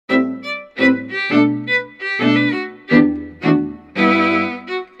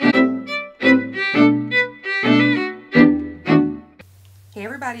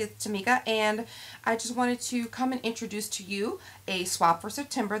everybody, it's Tamika, and I just wanted to come and introduce to you a swap for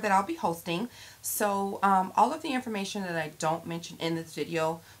September that I'll be hosting. So all of the information that I don't mention in this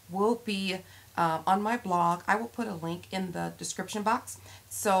video will be on my blog. I will put a link in the description box.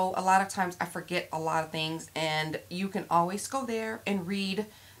 So a lot of times I forget a lot of things, and you can always go there and read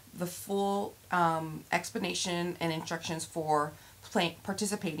the full explanation and instructions for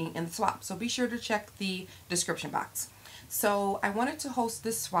participating in the swap. So be sure to check the description box. So I wanted to host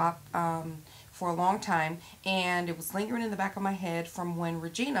this swap for a long time, and it was lingering in the back of my head from when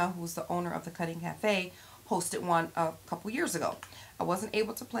Regina, who's the owner of the Cutting Cafe, hosted one a couple years ago. I wasn't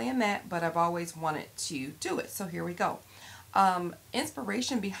able to play in that, but I've always wanted to do it. So here we go.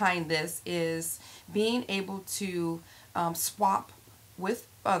 Inspiration behind this is being able to swap with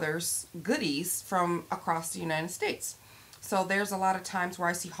others goodies from across the United States. So there's a lot of times where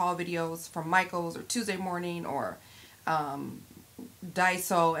I see haul videos from Michael's or Tuesday Morning or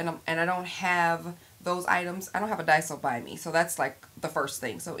Daiso, and I don't have those items. I don't have a Daiso by me, so that's like the first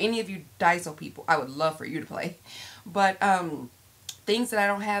thing. So any of you Daiso people, I would love for you to play. But things that I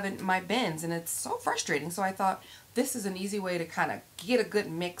don't have in my bins, and it's so frustrating. So I thought this is an easy way to kind of get a good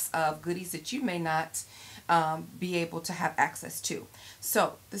mix of goodies that you may not be able to have access to.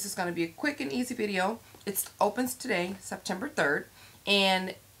 So this is going to be a quick and easy video. It opens today, September 3rd,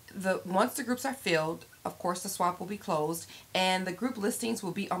 and once the groups are filled, of course the swap will be closed, and the group listings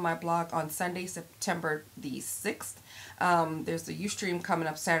will be on my blog on Sunday, September the 6th. There's the Ustream coming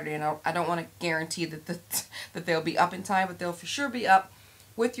up Saturday, and I don't want to guarantee that that they'll be up in time, but they'll for sure be up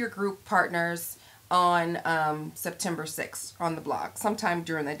with your group partners on September 6th on the blog, sometime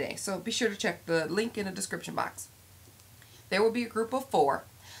during the day. So be sure to check the link in the description box. There will be a group of 4,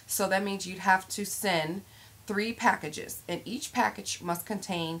 so that means you'd have to send 3 packages, and each package must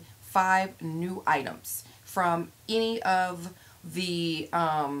contain 5 new items from any of the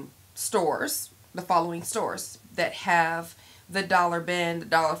stores, the following stores that have the dollar bin, the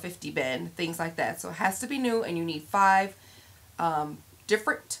 $1.50 bin, things like that. So it has to be new, and you need 5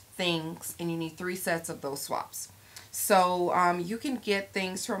 different things, and you need 3 sets of those swaps. So you can get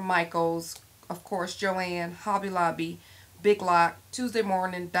things from Michael's, of course, Joann, Hobby Lobby, Big Lock, Tuesday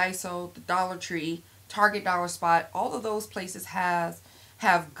Morning, Daiso, the Dollar Tree, Target, Dollar Spot. All of those places have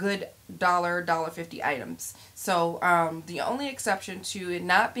good $1.50 items. So the only exception to it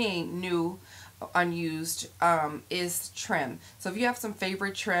not being new, unused, is trim. So if you have some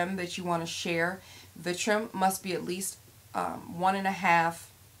favorite trim that you want to share, the trim must be at least 1.5,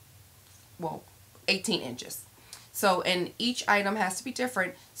 well, 18 inches. So, and each item has to be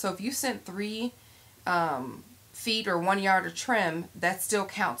different. So if you sent 3 feet or 1 yard of trim, that still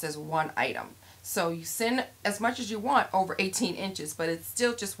counts as one item. So you send as much as you want over 18 inches, but it's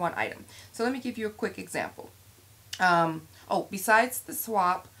still just one item. So let me give you a quick example. Besides the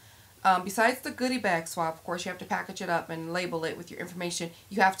swap, besides the goodie bag swap, of course, you have to package it up and label it with your information.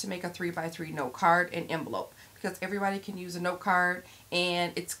 You have to make a 3x3 note card and envelope, because everybody can use a note card,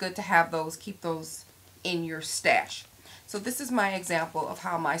 and it's good to have those, keep those in your stash. So this is my example of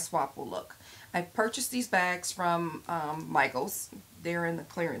how my swap will look. I purchased these bags from Michael's. They're in the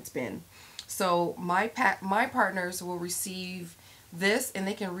clearance bin. So my partners will receive this, and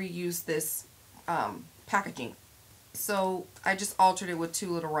they can reuse this packaging. So I just altered it with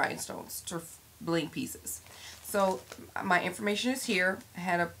 2 little rhinestones to bling pieces. So my information is here. I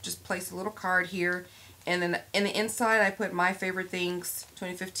had to just place a little card here, and then in the inside I put my favorite things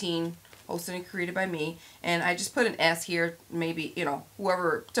 2015, hosted and created by me, and I just put an S here, maybe, you know,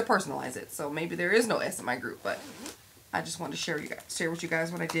 whoever, to personalize it. So maybe there is no S in my group, but I just wanted to share with you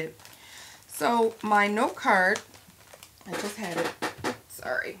guys what I did. So my note card, I just had it,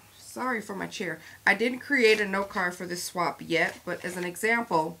 sorry for my chair. I didn't create a note card for this swap yet, but as an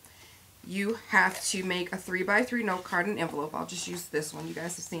example, you have to make a 3x3 note card and envelope. I'll just use this one. You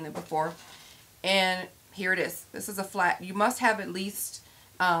guys have seen it before. And here it is. This is a flat. You must have at least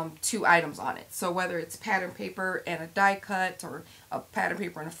 2 items on it. So whether it's pattern paper and a die cut, or a pattern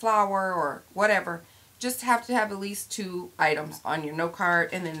paper and a flower, or whatever, just have to have at least 2 items on your note card,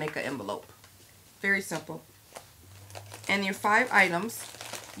 and then make an envelope. Very simple. And your 5 items,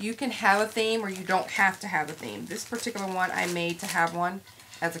 you can have a theme or you don't have to have a theme. This particular one I made to have one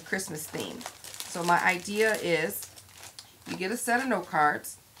as a Christmas theme. So my idea is you get a set of note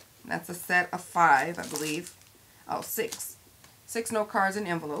cards. That's a set of 5, I believe. Oh, 6. 6 note cards and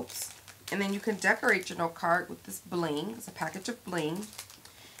envelopes. And then you can decorate your note card with this bling. It's a package of bling.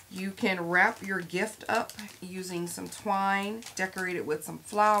 You can wrap your gift up using some twine, decorate it with some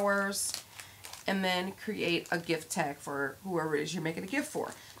flowers, and then create a gift tag for whoever it is you're making a gift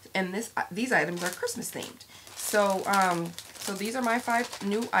for. And these items are Christmas themed. So So these are my 5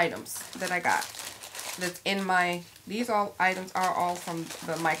 new items that I got. That's in my, these all items are all from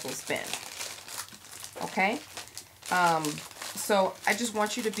the Michaels bin. Okay? So I just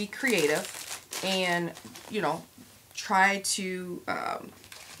want you to be creative and, you know, try to,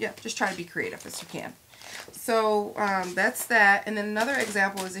 yeah, just try to be creative as you can. So that's that. And then another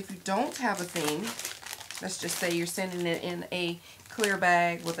example is if you don't have a theme, let's just say you're sending it in a clear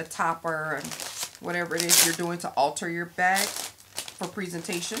bag with a topper and whatever it is you're doing to alter your bag for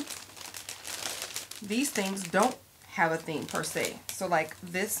presentation. These things don't have a theme per se. So like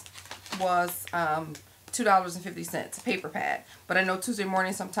this was $2.50, a paper pad. But I know Tuesday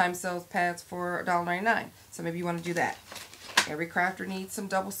Morning sometimes sells pads for $1.99. So maybe you want to do that. Every crafter needs some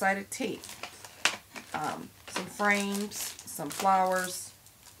double-sided tape, some frames, some flowers,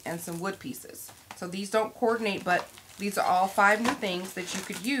 and some wood pieces. So these don't coordinate, but these are all 5 new things that you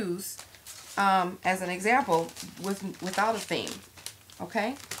could use as an example without a theme.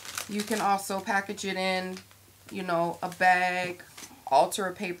 Okay? You can also package it in, you know, a bag, alter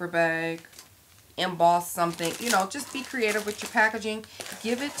a paper bag, emboss something. You know, just be creative with your packaging.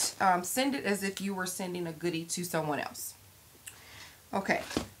 Give it, send it as if you were sending a goodie to someone else. Okay,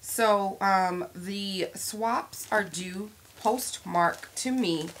 so the swaps are due postmark to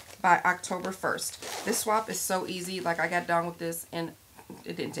me by October 1st. This swap is so easy. Like, I got done with this and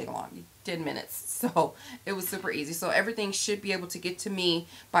it didn't take long, 10 minutes. So it was super easy. So everything should be able to get to me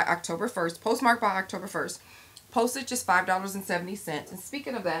by October 1st. Postmark by October 1st. Postage is $5.70. And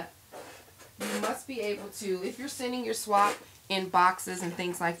speaking of that, you must be able to, if you're sending your swap in boxes and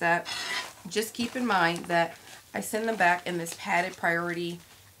things like that, just keep in mind that I send them back in this padded priority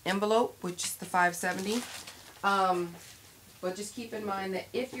envelope, which is the $5.70. But just keep in mind that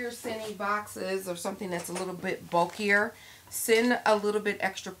if you're sending boxes or something that's a little bit bulkier, send a little bit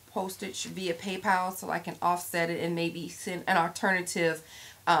extra postage via PayPal so I can offset it and maybe send an alternative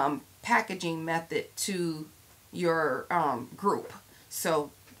packaging method to your group. So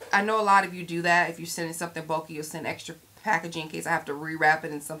I know a lot of you do that. If you're sending something bulky, you'll send extra packaging in case I have to rewrap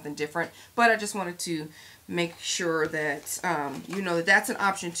it in something different. But I just wanted to make sure that you know that that's an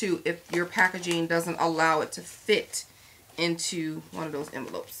option too if your packaging doesn't allow it to fit into one of those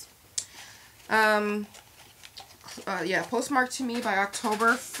envelopes. Yeah, postmark to me by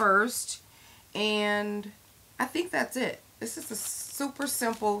October 1st, and I think that's it. This is a super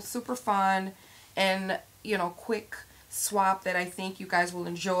simple, super fun, and, you know, quick swap that I think you guys will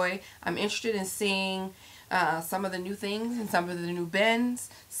enjoy. I'm interested in seeing some of the new things and some of the new bins.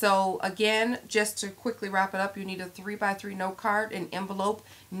 So again, just to quickly wrap it up, you need a 3x3 note card, an envelope.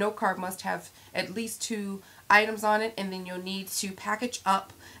 Note card must have at least 2 items on it, and then you'll need to package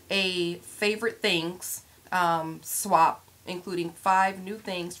up a favorite things swap, including 5 new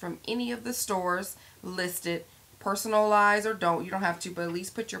things from any of the stores listed. Personalize or don't, you don't have to, but at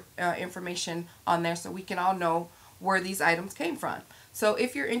least put your information on there so we can all know where these items came from. So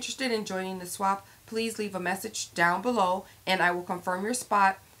if you're interested in joining the swap, please leave a message down below and I will confirm your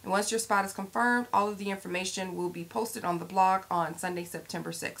spot. And once your spot is confirmed, all of the information will be posted on the blog on Sunday,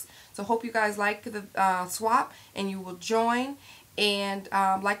 September 6th. So hope you guys like the swap and you will join, and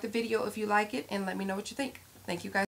like the video if you like it, and let me know what you think. Thank you guys.